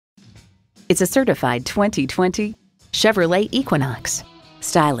It's a certified 2020 Chevrolet Equinox.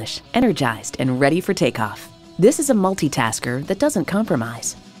 Stylish, energized, and ready for takeoff. This is a multitasker that doesn't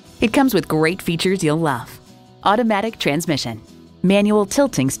compromise. It comes with great features you'll love. Automatic transmission, manual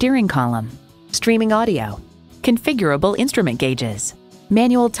tilting steering column, streaming audio, configurable instrument gauges,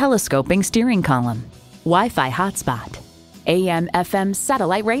 manual telescoping steering column, Wi-Fi hotspot, AM/FM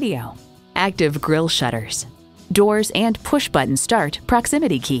satellite radio, active grille shutters, doors and push-button start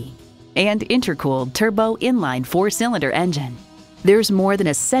proximity key, and intercooled turbo inline 4-cylinder engine. There's more than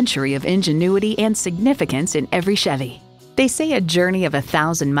a century of ingenuity and significance in every Chevy. They say a journey of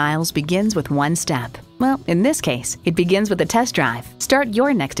 1,000 miles begins with one step. Well, in this case, it begins with a test drive. Start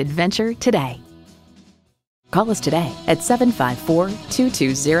your next adventure today. Call us today at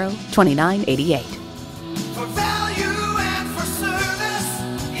 754-220-2988.